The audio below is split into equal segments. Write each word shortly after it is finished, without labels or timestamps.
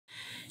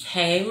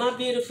Hey, my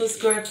beautiful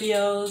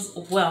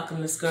Scorpios.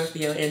 Welcome to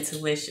Scorpio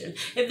Intuition.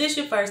 If this is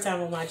your first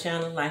time on my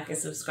channel, like and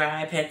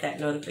subscribe. Hit that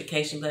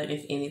notification button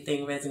if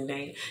anything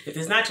resonates. If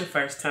it's not your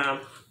first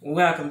time,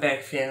 welcome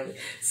back, family.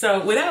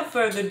 So without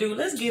further ado,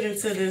 let's get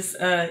into this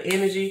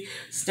energy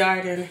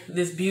starting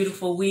this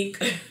beautiful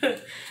week.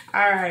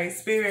 All right,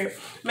 Spirit,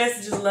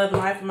 messages, love, and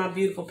life for my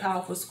beautiful,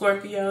 powerful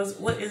Scorpios.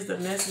 What is the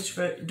message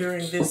for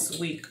during this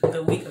week,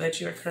 the week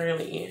that you're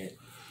currently in?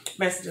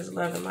 Messages,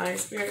 love, and life,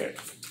 Spirit.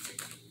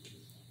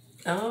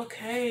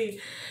 Okay,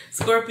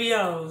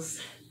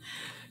 Scorpios,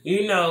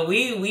 you know,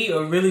 we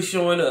are really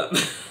showing up.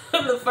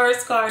 The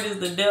first card is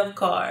the Death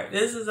card.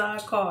 This is our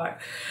card.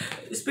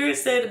 The Spirit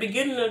said at the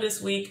beginning of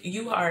this week,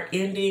 you are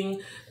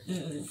ending,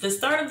 the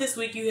start of this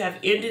week, you have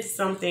ended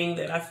something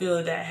that I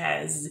feel that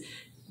has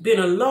been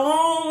a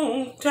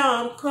long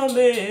time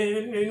coming,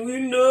 and we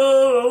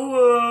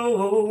know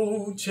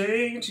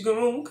change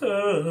gonna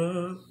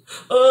come.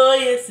 Oh,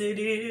 yes, it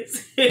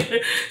is.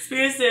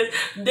 Spirit says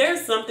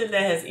there's something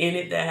that has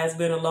ended that has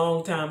been a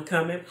long time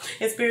coming.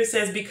 And Spirit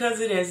says because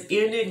it has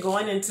ended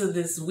going into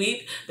this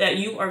week, that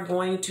you are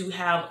going to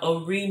have a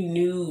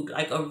renewed,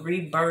 like a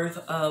rebirth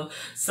of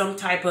some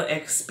type of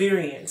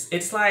experience.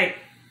 It's like,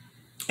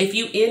 if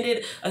you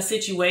ended a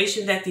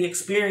situation that the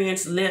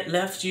experience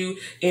left you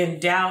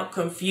in doubt,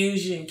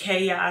 confusion,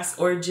 chaos,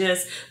 or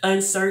just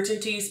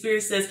uncertainty,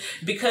 Spirit says,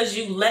 because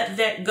you let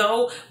that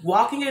go,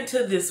 walking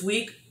into this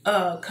week,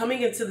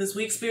 coming into this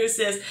week, Spirit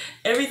says,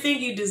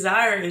 everything you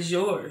desire is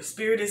yours.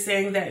 Spirit is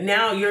saying that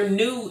now your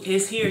new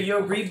is here,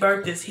 your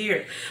rebirth is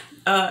here.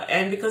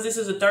 And because this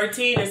is a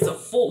 13, it's a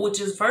 4, which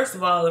is first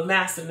of all a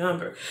master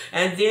number,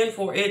 and then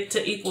for it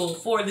to equal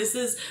 4, this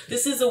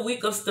is a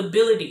week of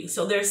stability.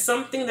 So there's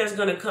something that's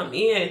going to come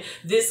in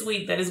this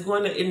week that is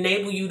going to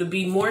enable you to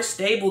be more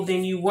stable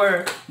than you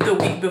were the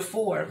week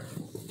before.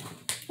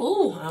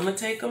 Ooh, I'm going to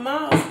take them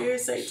all. Spirit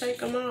say take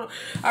them all.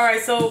 All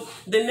right, so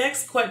the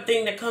next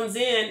thing that comes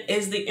in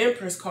is the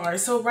Empress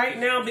card. So right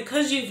now,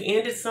 because you've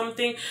ended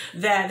something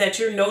that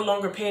you're no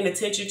longer paying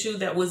attention to,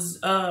 that was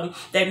that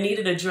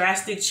needed a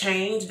drastic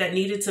change, that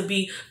needed to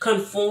be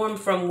conformed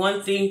from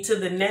one thing to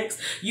the next,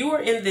 you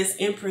are in this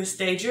Empress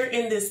stage. You're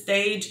in this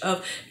stage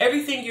of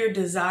everything you're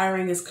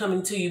desiring is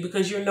coming to you,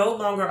 because you're no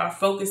longer are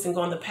focusing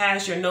on the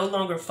past. You're no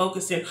longer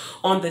focusing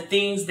on the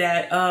things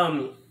that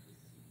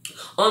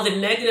on the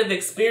negative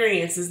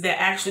experiences that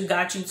actually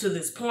got you to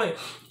this point.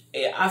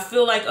 I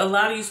feel like a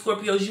lot of you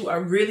Scorpios, you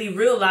are really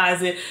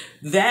realizing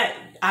that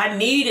I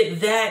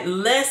needed that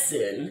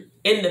lesson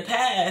in the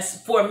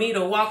past for me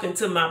to walk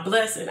into my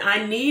blessing.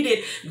 I needed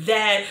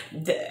that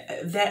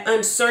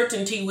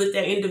uncertainty with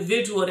that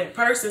individual, that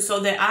person, so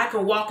that I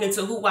can walk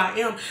into who I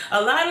am.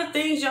 A lot of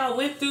things y'all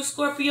went through,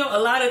 Scorpio, a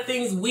lot of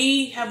things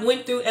we have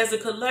went through as a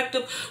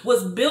collective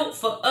was built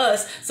for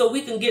us so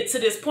we can get to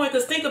this point.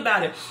 Because think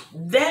about it,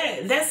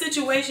 that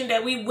situation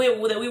that we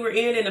were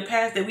in the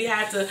past, that we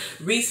had to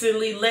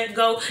recently let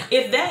go,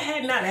 if that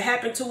had not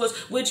happened to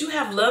us, would you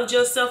have loved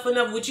yourself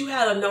enough? Would you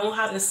have known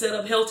how to set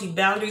up healthy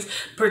boundaries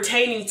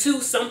pertaining to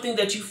something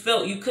that you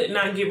felt you could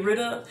not get rid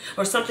of,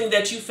 or something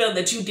that you felt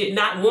that you did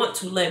not want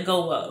to let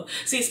go of?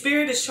 See,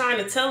 Spirit is trying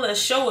to tell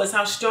us, show us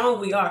how strong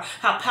we are,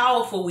 how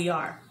powerful we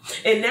are.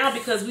 And now,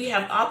 because we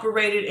have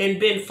operated and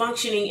been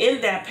functioning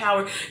in that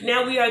power,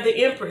 now we are the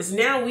Empress.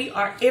 Now we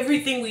are,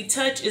 everything we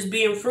touch is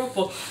being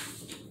fruitful.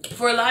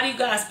 For a lot of you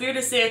guys, Spirit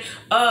is saying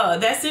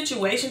that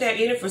situation that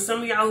ended for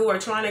some of y'all who are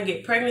trying to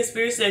get pregnant,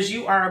 Spirit says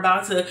you are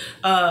about to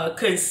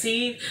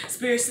conceive.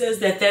 Spirit says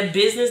that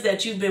business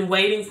that you've been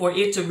waiting for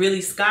it to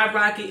really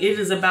skyrocket, it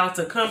is about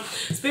to come.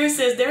 Spirit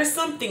says there's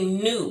something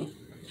new.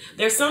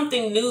 There's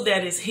something new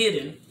that is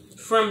hidden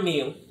from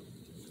you.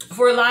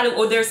 For a lot of,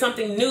 or there's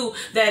something new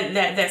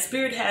that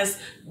Spirit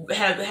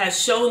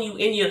has shown you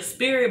in your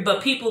spirit,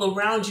 but people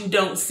around you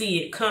don't see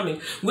it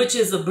coming, which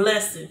is a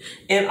blessing.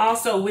 And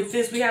also with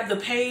this, we have the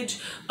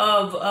page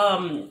of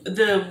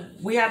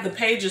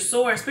Page of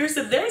Swords. Spirit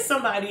said there's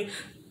somebody.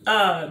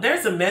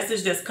 There's a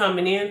message that's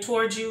coming in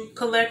towards you,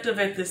 collective,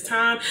 at this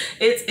time.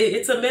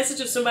 It's a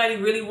message of somebody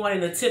really wanting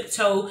to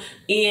tiptoe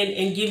in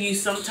and give you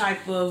some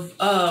type of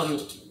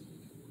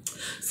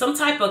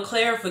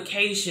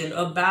clarification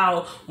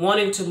about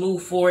wanting to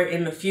move forward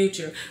in the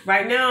future.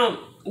 Right now,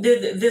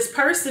 this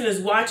person is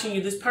watching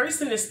you. This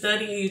person is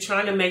studying you,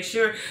 trying to make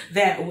sure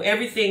that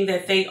everything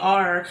that they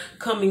are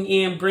coming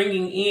in,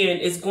 bringing in,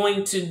 is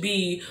going to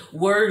be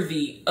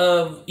worthy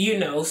of, you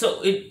know.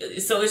 So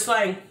it's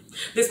like,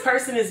 this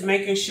person is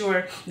making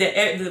sure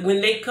that when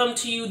they come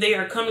to you, they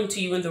are coming to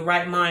you in the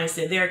right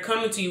mindset. They are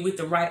coming to you with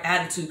the right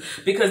attitude,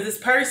 because this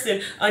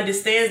person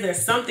understands that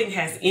something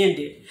has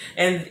ended.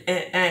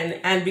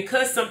 And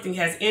because something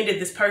has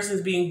ended, this person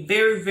is being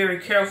very, very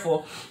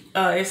careful.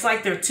 It's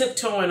like they're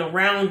tiptoeing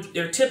around,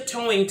 they're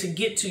tiptoeing to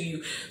get to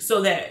you,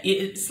 so that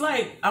it's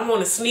like, I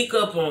want to sneak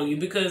up on you,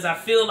 because I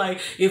feel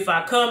like if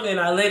I come and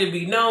I let it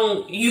be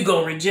known, you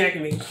gonna reject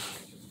me.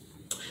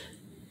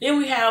 Then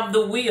we have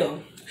the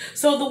Wheel.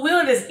 So the wheel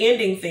is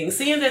ending things.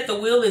 Seeing that the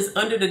wheel is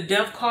under the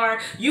death card,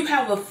 you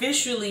have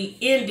officially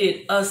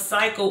ended a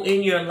cycle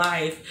in your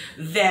life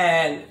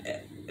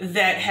that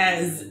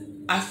has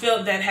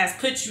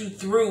put you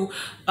through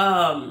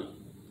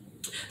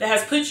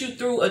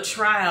a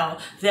trial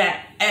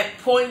that at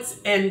points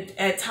and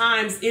at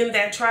times in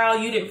that trial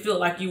you didn't feel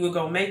like you were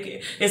gonna make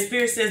it. And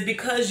Spirit says,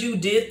 because you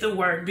did the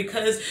work,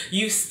 because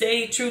you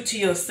stayed true to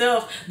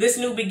yourself, this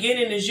new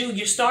beginning is you.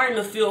 You're starting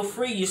to feel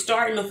free. You're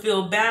starting to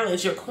feel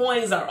balanced. Your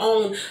coins are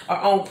on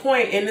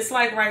point. And it's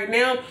like right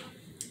now,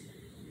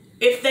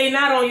 if they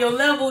not on your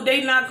level,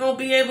 they not going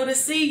to be able to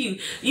see you.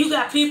 You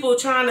got people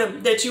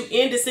that you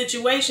end the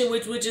situation,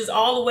 which is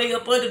all the way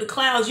up under the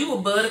clouds. You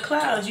above the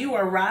clouds. You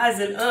are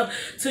rising up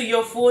to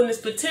your fullness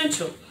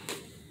potential.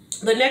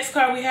 The next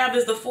card we have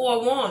is the Four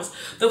of Wands.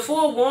 The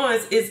Four of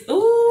Wands is, the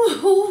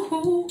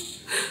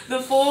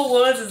Four of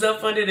Wands is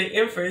up under the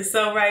Empress.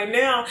 So right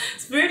now,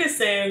 Spirit is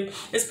saying,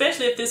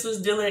 especially if this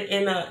was dealing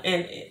in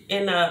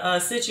a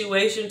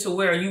situation to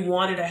where you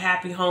wanted a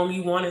happy home,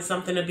 you wanted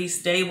something to be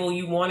stable,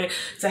 you wanted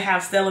to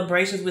have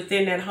celebrations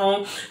within that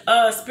home.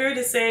 Spirit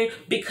is saying,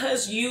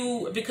 because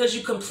you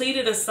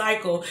completed a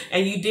cycle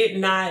and you did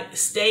not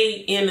stay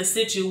in a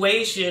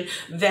situation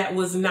that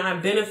was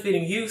not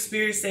benefiting you,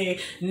 Spirit is saying,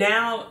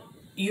 now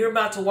you're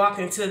about to walk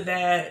into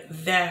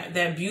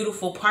that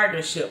beautiful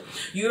partnership.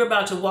 You're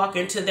about to walk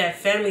into that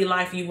family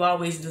life you've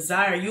always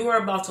desired. You are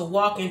about to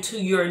walk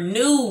into your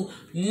new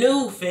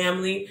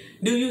family.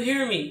 Do you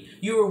hear me?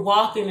 You are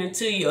walking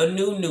into your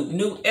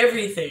new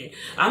everything.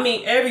 I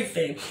mean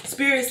everything.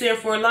 Spirit said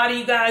for a lot of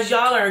you guys,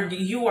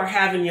 you are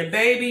having your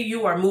baby.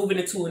 You are moving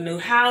into a new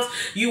house.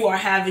 You are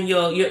having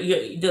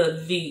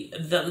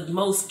the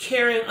most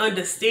caring,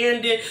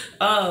 understanding,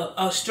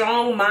 a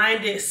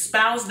strong-minded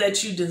spouse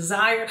that you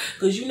desire.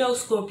 Because you know,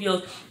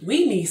 Scorpios,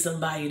 we need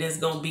somebody that's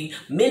going to be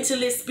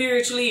mentally,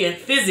 spiritually, and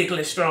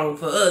physically strong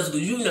for us.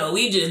 Because you know,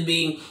 we just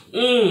be,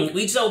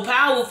 we so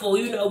powerful.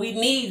 You know, we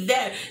need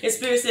that. And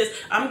Spirit says,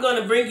 I'm going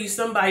to bring you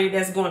somebody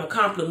that's going to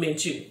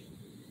compliment you.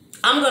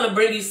 I'm going to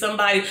bring you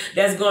somebody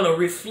that's going to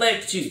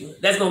reflect you.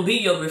 That's going to be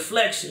your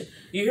reflection.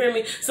 You hear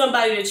me?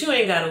 Somebody that you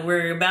ain't got to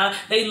worry about.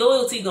 They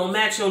loyalty going to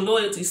match your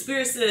loyalty.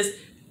 Spirit says,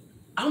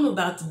 I'm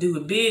about to do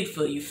it big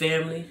for you,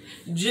 family.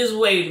 Just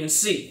wait and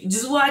see.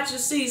 Just watch and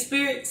see.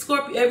 Spirit,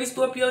 Scorpio, every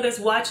Scorpio that's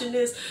watching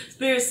this,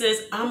 Spirit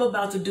says, I'm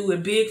about to do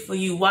it big for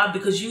you. Why?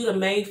 Because you the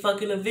main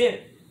fucking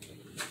event.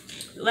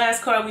 The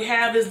last card we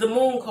have is the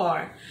Moon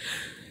card.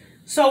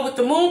 So with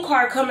the Moon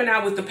card coming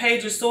out with the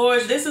Page of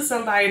Swords, this is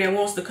somebody that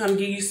wants to come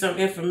give you some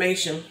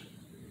information.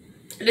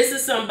 This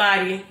is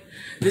somebody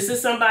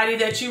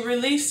that you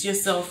released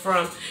yourself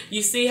from.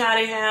 You see how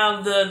they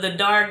have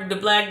the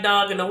black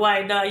dog and the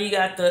white dog. You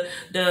got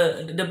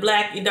the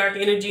black dark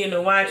energy and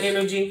the white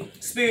energy.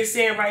 Spirit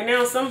saying right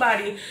now,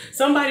 somebody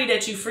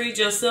that you freed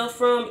yourself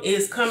from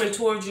is coming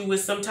towards you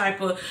with some type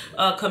of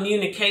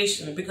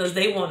communication, because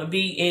they want to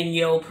be in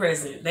your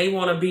present. They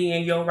want to be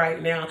in your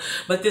right now.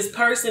 But this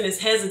person is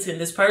hesitant.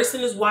 This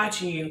person is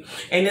watching you.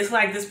 And it's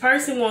like this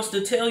person wants to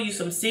tell you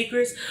some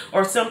secrets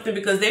or something,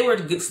 because they were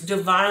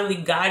divinely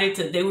guided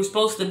to, they were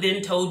supposed to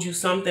then told you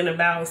something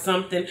about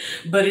something,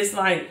 but it's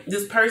like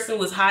this person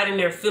was hiding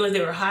their feelings. They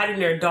were hiding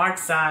their dark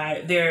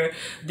side, their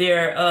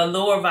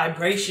lower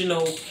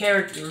vibrational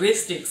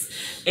characteristics.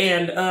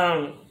 And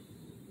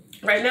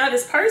right now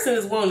this person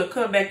is willing to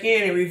come back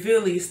in and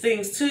reveal these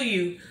things to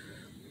you,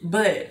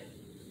 but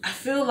I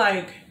feel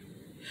like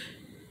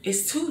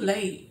it's too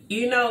late.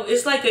 You know,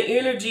 it's like an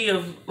energy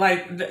of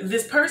like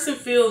this person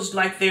feels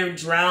like they're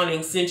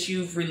drowning since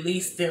you've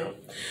released them.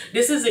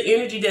 This is an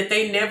energy that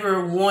they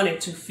never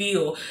wanted to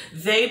feel.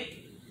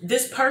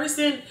 This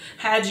person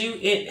had you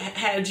in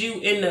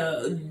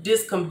a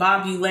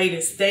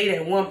discombobulated state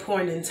at one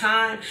point in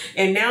time,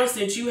 and now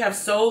since you have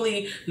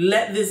solely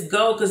let this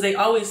go, because they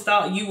always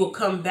thought you will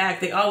come back,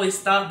 they always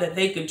thought that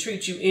they could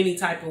treat you any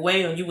type of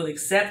way and you will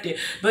accept it.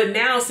 But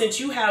now since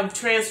you have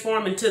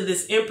transformed into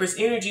this Empress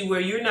energy where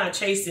you're not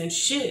chasing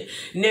shit,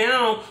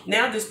 now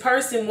this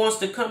person wants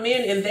to come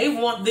in and they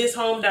want this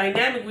home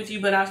dynamic with you.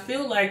 But I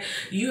feel like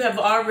you have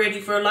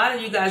already, for a lot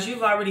of you guys,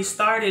 you've already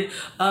started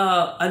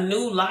a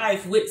new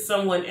life with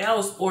someone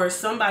else, or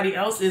somebody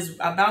else is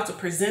about to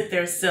present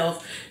their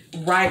self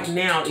right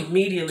now,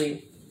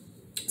 immediately.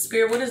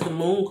 Spirit, what is the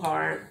Moon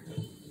card?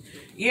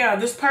 Yeah,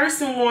 this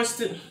person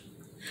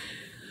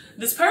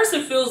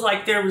feels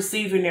like they're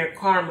receiving their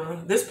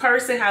karma. This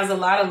person has a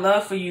lot of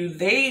love for you.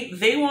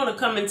 They want to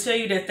come and tell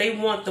you that they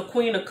want the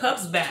Queen of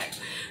Cups back.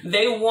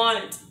 They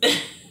want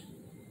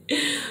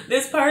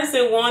this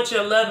person wants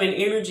your love and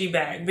energy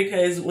back,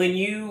 because when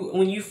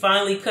you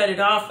finally cut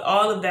it off,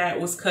 all of that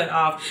was cut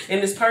off.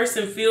 And this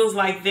person feels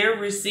like they're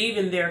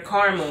receiving their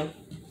karma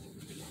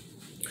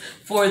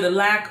for the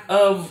lack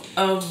of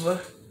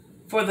everything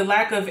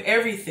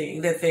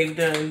that they've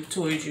done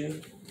towards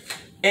you.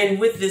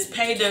 And with this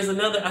page, there's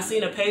another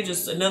page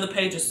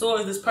of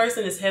swords. This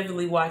person is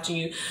heavily watching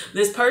you.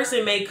 This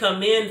person may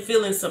come in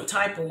feeling some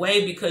type of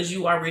way because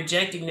you are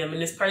rejecting them.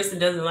 And this person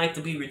doesn't like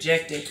to be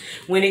rejected.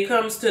 When it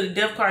comes to the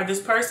Death card,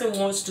 this person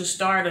wants to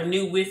start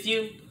anew with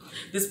you.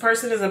 This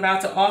person is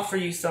about to offer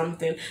you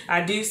something.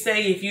 I do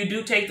say if you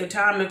do take the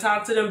time to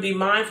talk to them, be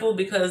mindful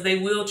because they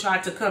will try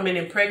to come and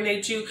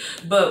impregnate you.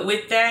 But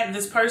with that,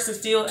 this person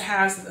still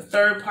has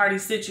third-party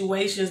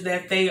situations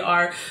that they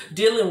are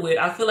dealing with.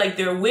 I feel like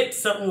they're with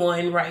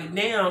someone right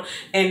now,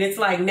 and it's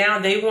like now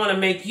they want to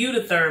make you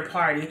the third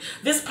party.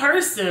 This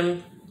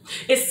person,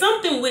 it's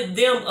something with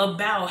them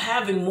about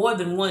having more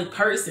than one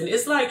person.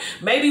 It's like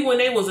maybe when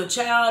they was a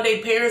child,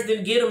 their parents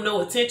didn't give them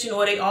no attention,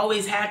 or they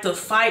always had to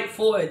fight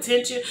for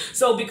attention.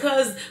 So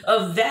because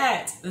of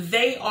that,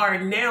 they are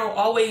now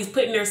always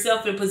putting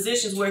themselves in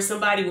positions where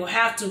somebody will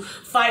have to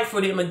fight for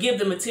them and give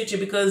them attention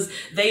because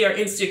they are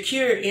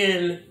insecure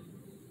in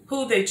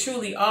who they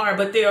truly are,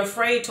 but they're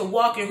afraid to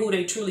walk in who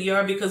they truly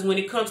are because when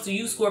it comes to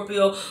you,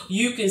 Scorpio,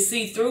 you can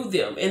see through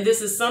them. And this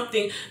is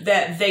something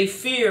that they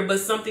fear, but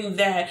something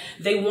that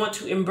they want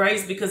to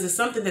embrace because it's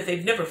something that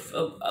they've never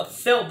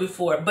felt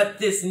before. But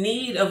this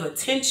need of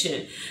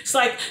attention, it's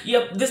like,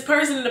 yep, this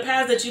person in the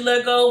past that you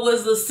let go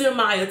was a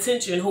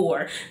semi-attention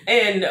whore.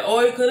 And,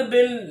 or it could have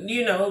been,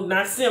 you know,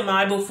 not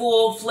semi, but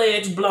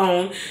full-fledged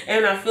blown.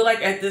 And I feel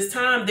like at this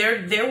time,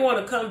 they want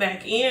to come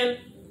back in,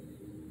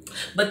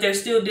 but they're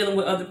still dealing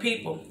with other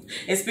people.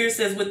 And Spirit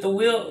says with the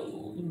wheel,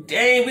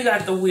 dang, we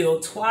got the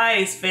wheel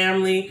twice,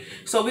 family.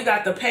 So we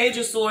got the Page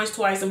of Swords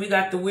twice, and we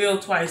got the wheel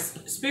twice.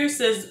 Spirit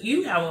says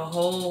you have a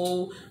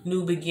whole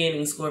new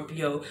beginning,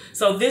 Scorpio.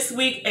 So this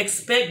week,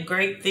 expect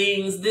great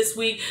things. This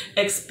week,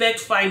 expect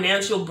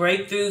financial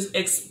breakthroughs.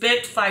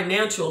 Expect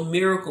financial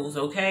miracles,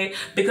 okay?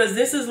 Because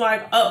this is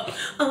like a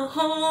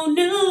whole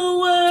new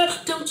world.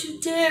 Don't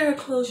you dare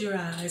close your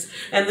eyes.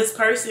 And this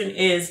person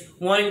is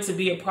wanting to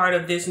be a part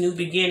of this new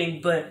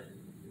beginning, but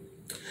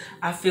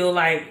I feel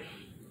like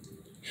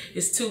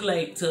it's too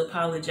late to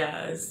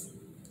apologize.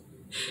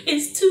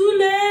 It's too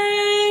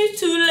late,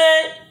 too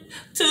late,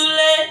 too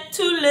late,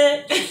 too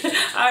late.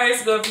 All right,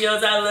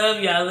 Scorpios, I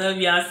love you. I love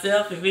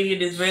yourself. If any of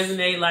this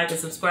resonate, like and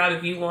subscribe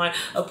if you want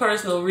a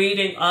personal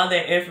reading. All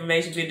that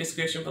information in the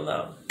description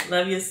below.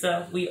 Love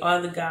yourself. We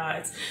are the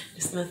gods.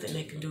 There's nothing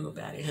they can do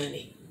about it,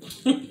 honey.